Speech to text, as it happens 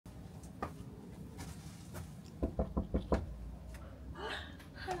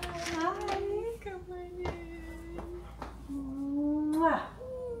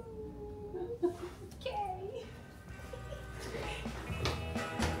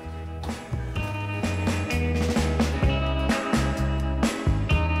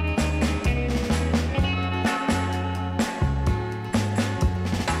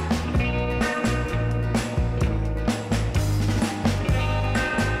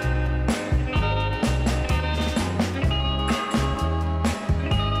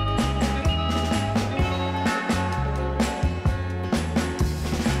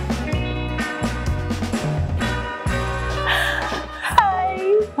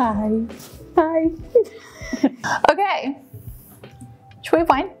Hi. Hi. Okay. Should we have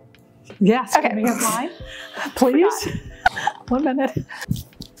wine? Yes. Okay. Can we have wine? Please. 1 minute.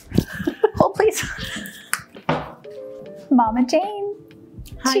 Hold, please. Mama Jane.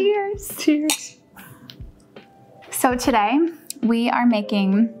 Hi. Cheers. Cheers. So today we are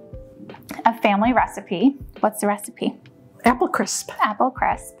making a family recipe. What's the recipe? Apple crisp. Apple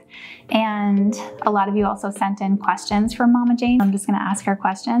crisp. And a lot of you also sent in questions for Mama Jane. I'm just going to ask her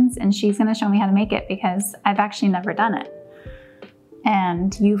questions and she's going to show me how to make it because I've actually never done it.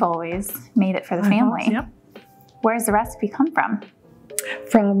 And you've always made it for the family. Yep. Where's the recipe come from?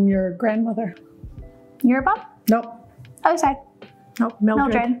 From your grandmother. Your mom? Nope. Other side. Nope.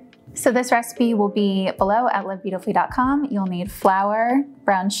 Mildred. So this recipe will be below at livebeautifully.com. You'll need flour,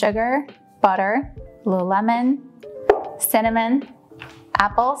 brown sugar, butter, a little lemon, cinnamon,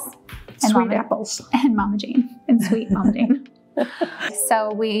 apples, and Sweet apples. And Mama Jane, and sweet Mama Jane.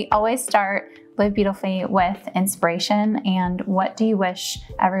 So we always start Live Beautifully with inspiration and what do you wish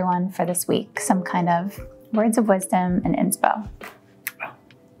everyone for this week? Some kind of words of wisdom and inspo.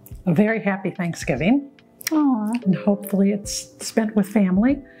 A very happy Thanksgiving. Aww. And hopefully it's spent with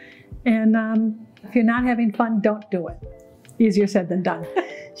family. And if you're not having fun, don't do it. Easier said than done.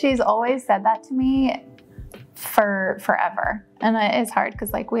 She's always said that to me for forever. And it is hard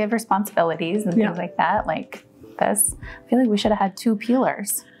because like we have responsibilities and things like that, like this. I feel like we should have had 2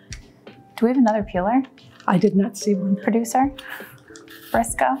 peelers. Do we have another peeler? I did not see one. Producer?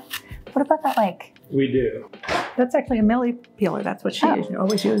 Briscoe? What about that like? We do. That's actually a Millie peeler. That's what she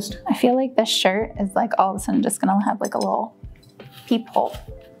always used. I feel like this shirt is like all of a sudden just gonna have like a little peephole.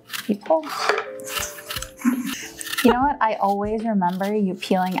 Peephole? You know what? I always remember you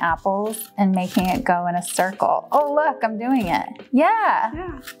peeling apples and making it go in a circle. Oh, look, I'm doing it. Yeah.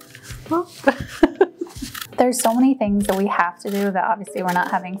 Yeah. Well, There's so many things that we have to do that obviously we're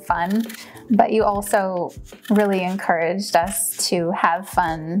not having fun, but you also really encouraged us to have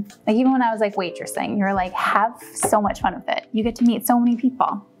fun. Like even when I was like waitressing, you were like, have so much fun with it. You get to meet so many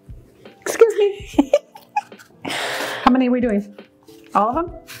people. excuse me. How many are we doing? All of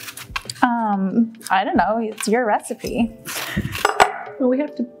them? I don't know, it's your recipe. Well, we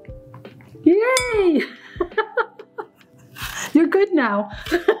have to. Yay! You're good now.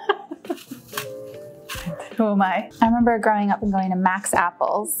 Who am I? I remember growing up and going to Max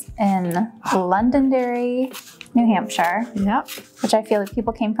Apples in Londonderry, New Hampshire. Yep. Which I feel like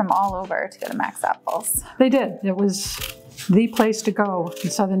people came from all over to go to Max Apples. They did. It was the place to go in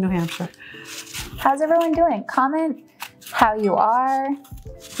southern New Hampshire. How's everyone doing? Comment how you are.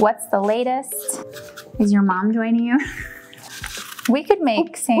 What's the latest? Is your mom joining you? We could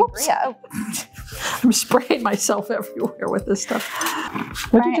make sangria. I'm spraying myself everywhere with this stuff.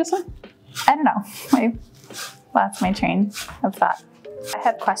 What did you just say? I don't know. I lost my train of thought. I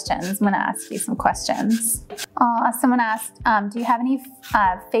have questions. I'm going to ask you some questions. Someone asked, do you have any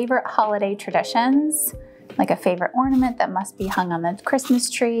favorite holiday traditions? Like a favorite ornament that must be hung on the Christmas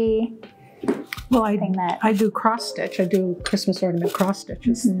tree? Well, I do cross stitch. I do Christmas ornament cross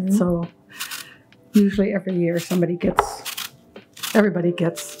stitches. Mm-hmm. So usually every year everybody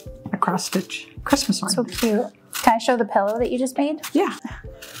gets a cross stitch Christmas ornament. So cute. Can I show the pillow that you just made? Yeah.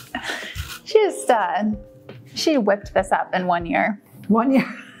 She whipped this up in 1 year. 1 year.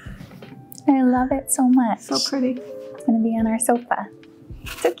 I love it so much. So pretty. It's gonna be on our sofa.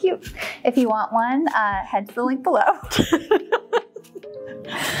 So cute. If you want one, head to the link below.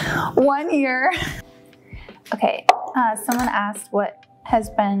 1 year. Okay, someone asked what has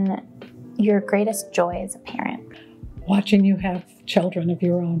been your greatest joy as a parent? Watching you have children of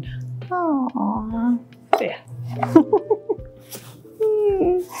your own. Aww. Yeah.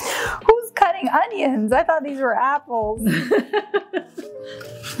 Who's cutting onions? I thought these were apples.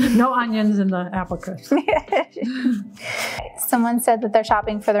 No onions in the apple crisp. Someone said that they're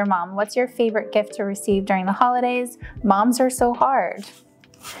shopping for their mom. What's your favorite gift to receive during the holidays? Moms are so hard.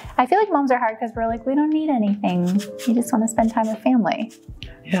 I feel like moms are hard because we're like, we don't need anything. We just want to spend time with family.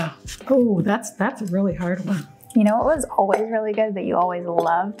 Yeah. Oh, that's a really hard one. You know what was always really good that you always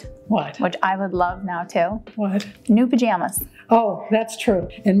loved? What? Which I would love now too. What? New pajamas. Oh, that's true.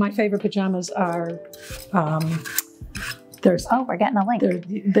 And my favorite pajamas are, we're getting a link.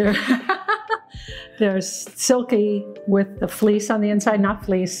 There's silky with the fleece on the inside, not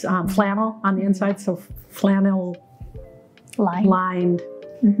fleece, flannel on the inside. So flannel lined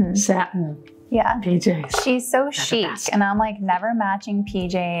satin PJs. She's so chic, and I'm like never matching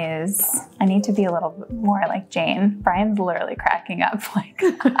PJs. I need to be a little bit more like Jane. Brian's literally cracking up. Like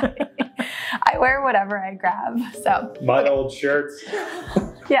I wear whatever I grab. So my old shirts.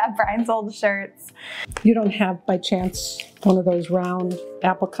 Yeah, Brian's old shirts. You don't have, by chance, one of those round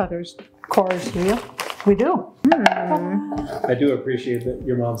apple cutters cores, do you? We do. I do appreciate that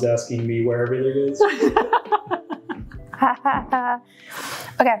your mom's asking me where everything is.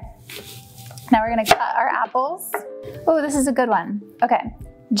 Okay, now we're gonna cut our apples. Oh, this is a good one. Okay,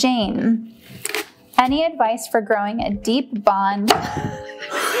 Jane, any advice for growing a deep bond?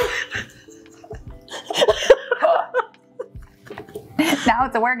 Now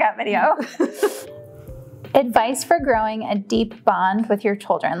it's a workout video. Advice for growing a deep bond with your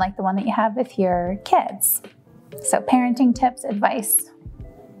children, like the one that you have with your kids. So parenting tips, advice.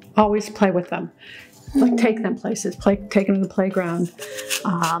 Always play with them. Like take them places, take them to the playground.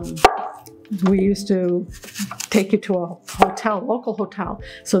 We used to take you to a hotel, local hotel,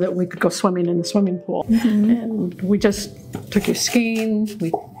 so that we could go swimming in the swimming pool. And we just took you skiing.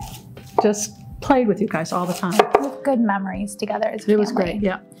 We just played with you guys all the time. Good memories together as a family. It was great,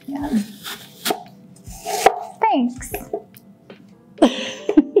 yeah. Yeah. Thanks.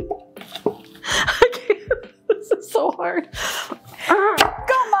 This is so hard.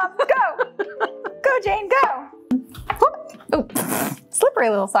 Go, Mom, go. Go, Jane, go. Ooh, slippery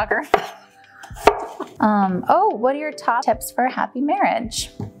little sucker. Oh, what are your top tips for a happy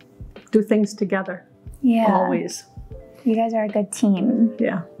marriage? Do things together. Yeah. Always. You guys are a good team.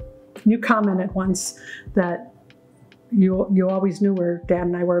 Yeah. You commented once that you always knew where Dad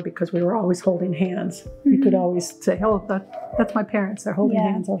and I were because we were always holding hands. You could always say, oh, that's my parents. They're holding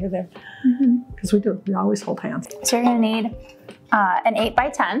hands over there. Because we do. We always hold hands. So you're going to need an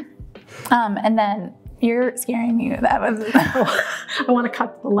 8x10. And then you're scaring me. That was... I want to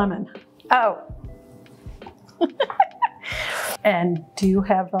cut the lemon. Oh. And do you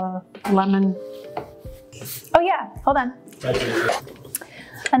have a lemon? Oh, yeah. Hold on.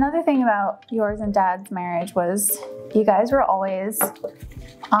 Another thing about yours and Dad's marriage was you guys were always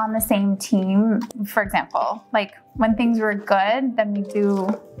on the same team. For example, like when things were good, then you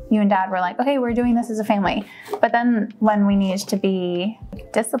and Dad were like, okay, we're doing this as a family. But then when we needed to be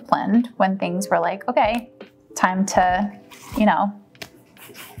disciplined, when things were like, okay, time to,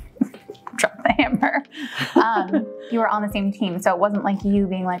 drop the hammer, you were on the same team. So it wasn't like you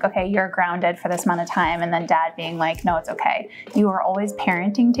being like, okay, you're grounded for this amount of time, and then Dad being like, no, it's okay. You were always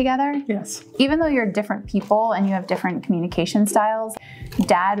parenting together. Yes. Even though you're different people and you have different communication styles,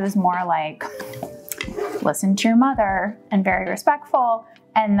 Dad was more like, listen to your mother and very respectful.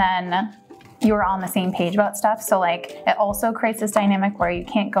 And then you were on the same page about stuff. So like, it also creates this dynamic where you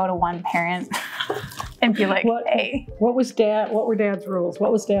can't go to one parent and be like, hey. What were Dad's rules?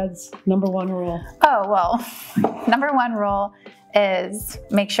 What was Dad's number one rule? Oh, well, number one rule is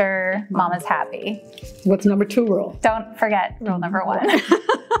make sure Mom is happy. What's number two rule? Don't forget rule number one.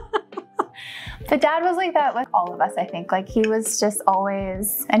 But Dad was like that with all of us, I think. Like he was just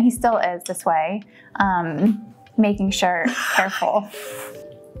always, and he still is this way, making sure, careful.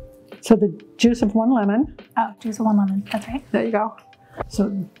 So the juice of one lemon. Oh, juice of one lemon, that's right. There you go.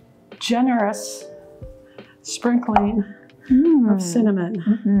 So generous sprinkling of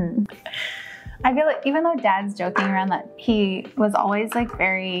cinnamon. I feel like even though Dad's joking around that he was always like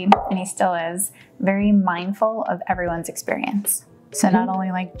very, and he still is, very mindful of everyone's experience. So not only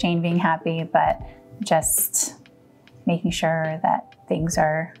like Jane being happy, but just making sure that things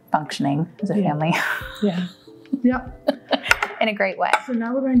are functioning as a family. Yeah. Yep. In a great way. So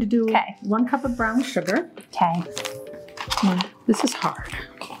now we're going to do 1 cup of brown sugar. Okay. This is hard.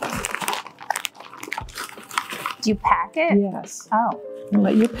 Do you pack it? Yes. Oh. I'll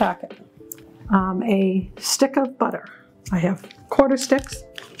let you pack it. A stick of butter. I have quarter sticks.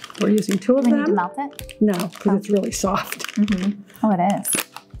 We're using 2 of them. We need to melt it? No, because it's really soft. Oh, it is.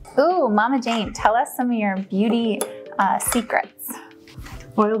 Ooh, Mama Jane, tell us some of your beauty secrets.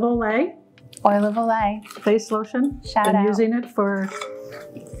 Oil of Olay. Oil of Olay. Face lotion. Shout Been out. using it for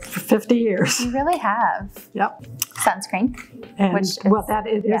 50 years. You really have. Yep. Sunscreen. And which is,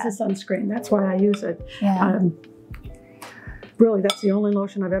 it is a sunscreen. That's why I use it. Yeah. Really, that's the only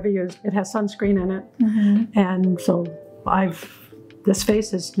lotion I've ever used. It has sunscreen in it. And so this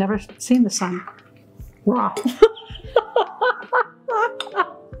face has never seen the sun raw.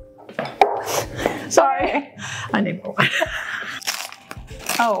 Sorry. I need more.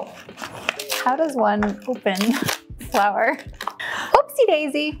 Oh, how does one open flour? Oopsie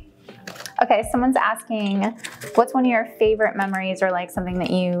daisy. Okay, someone's asking, what's one of your favorite memories or like something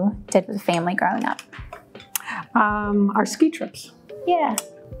that you did with family growing up? Our ski trips. Yeah.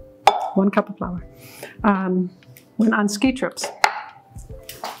 1 cup of flour. Went on ski trips.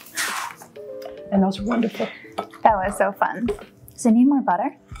 And those were wonderful. That was so fun. Does it need more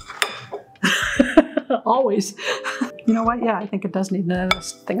butter? Always. You know what? Yeah, I think it does need another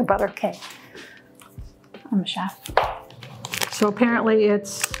thing of butter. Okay. I'm a chef. So apparently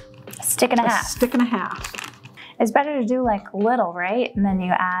it's A stick and a half. stick and a half. It's better to do like little, right? And then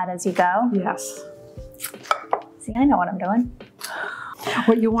you add as you go. Yes. See, I know what I'm doing.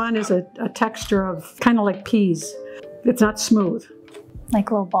 What you want is a texture of kind of like peas. It's not smooth. Like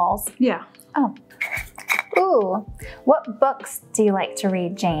little balls. Yeah. Oh. Ooh. What books do you like to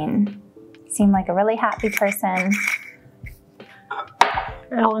read, Jane? You seem like a really happy person.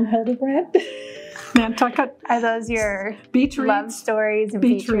 Ellen Hildebrand. Nantucket. Are those your Beach love reads. stories and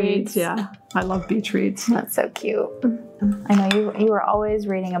Beach reads, yeah. I love beach reads. That's so cute. I know you were always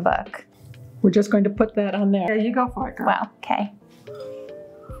reading a book. We're just going to put that on there. There you go for it, girl. Wow, okay.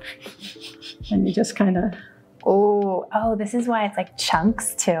 And you just kind of, Oh, this is why it's like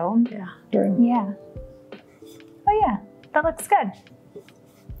chunks too. yeah. Yeah. Oh yeah, that looks good.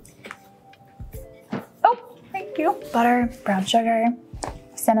 Oh, thank you. Butter, brown sugar,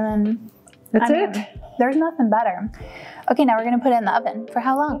 cinnamon. That's onion. it. There's nothing better. Okay, now we're gonna put it in the oven. For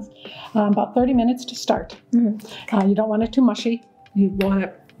how long? About 30 minutes to start. You don't want it too mushy. You want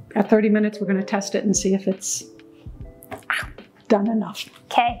it at 30 minutes. We're going to test it and see if it's done enough.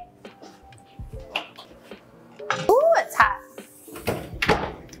 Okay. Ooh, it's hot.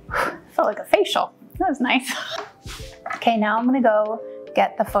 Felt like a facial. That was nice. Okay, now I'm gonna go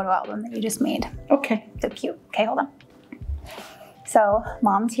get the photo album that you just made. Okay. So cute. Okay, hold on. So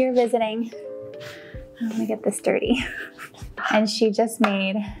Mom's here visiting. I'm gonna get this dirty. And she just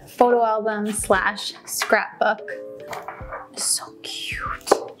made photo album / scrapbook. So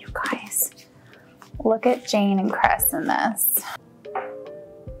cute, you guys. Look at Jane and Chris in this.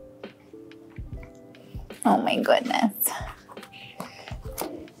 Oh my goodness.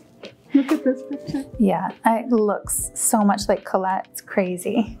 Look at this picture. Yeah, it looks so much like Colette. It's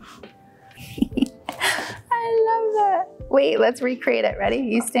crazy. I love that. Wait, let's recreate it. Ready?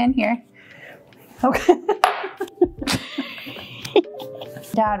 You stand here. Okay.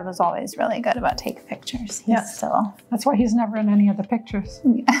 Dad was always really good about taking pictures. He's Yeah. still. That's why he's never in any of the pictures.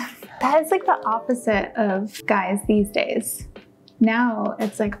 That is like the opposite of guys these days. Now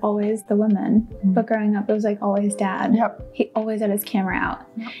it's like always the women, but growing up it was like always dad. Yep. He always had his camera out.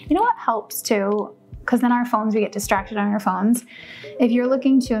 You know what helps too? Because then our phones, we get distracted on our phones. If you're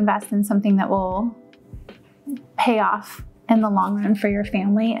looking to invest in something that will pay off in the long run for your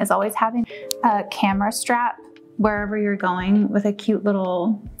family, is always having a camera strap wherever you're going with a cute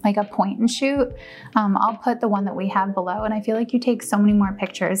little, like a point and shoot. I'll put the one that we have below, and I feel like you take so many more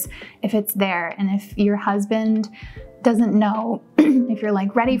pictures if it's there. And if your husband doesn't know if you're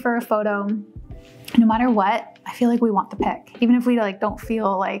like ready for a photo, no matter what, I feel like we want the pic. Even if we like don't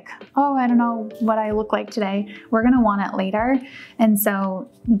feel like, oh, I don't know what I look like today, we're gonna want it later. And so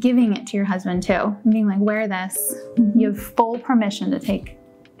giving it to your husband too, and being like, wear this, you have full permission to take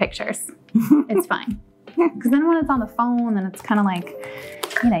pictures. It's fine. Because then when it's on the phone, then it's kind of like,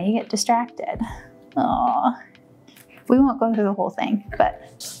 you know, you get distracted. Oh, we won't go through the whole thing, but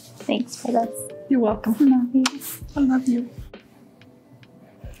thanks for this. You're welcome. I love you. I love you.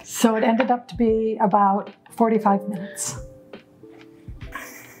 So it ended up to be about 45 minutes.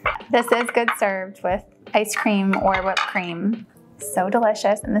 This is good served with ice cream or whipped cream. So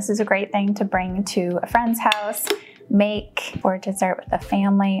delicious. And this is a great thing to bring to a friend's house, make for dessert with the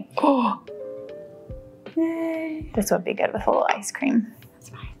family. Oh, yay. This would be good with a little ice cream. That's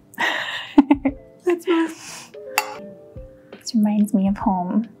fine. That's fine. This reminds me of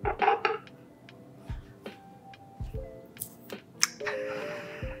home.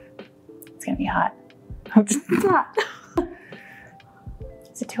 It's gonna be hot. It's hot.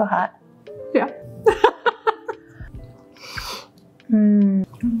 Is it too hot? Yeah.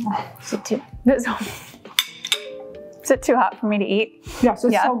 Is it too? Is it too hot for me to eat? Yes,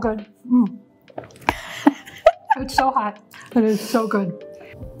 it's Yeah. so good. It's so hot. It is so good.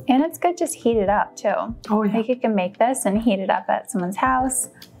 And it's good just heat it up too. Oh yeah. Like you can make this and heat it up at someone's house.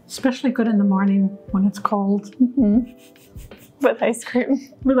 Especially good in the morning when it's cold. With ice cream.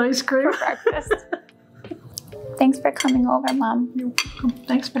 With ice cream. For breakfast. Thanks for coming over, Mom. You're welcome.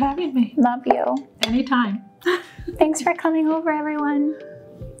 Thanks for having me. Love you. Anytime. Thanks for coming over, everyone.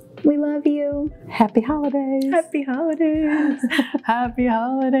 We love you. Happy holidays. Happy holidays. Happy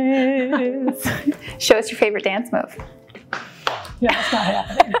holidays. Show us your favorite dance move. Yeah, it's not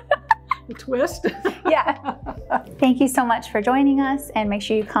happening. The twist. Yeah. Thank you so much for joining us, and make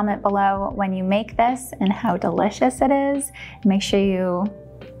sure you comment below when you make this and how delicious it is. Make sure you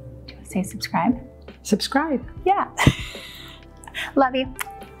say subscribe. Subscribe. Yeah. Love you.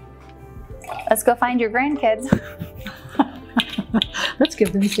 Let's go find your grandkids. Let's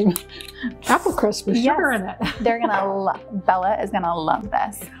give them some apple crisp with sugar in it. They're gonna, Bella is gonna love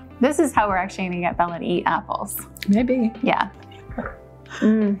this. This is how we're actually gonna get Bella to eat apples. Maybe. Yeah.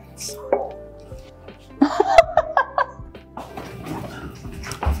 Mm.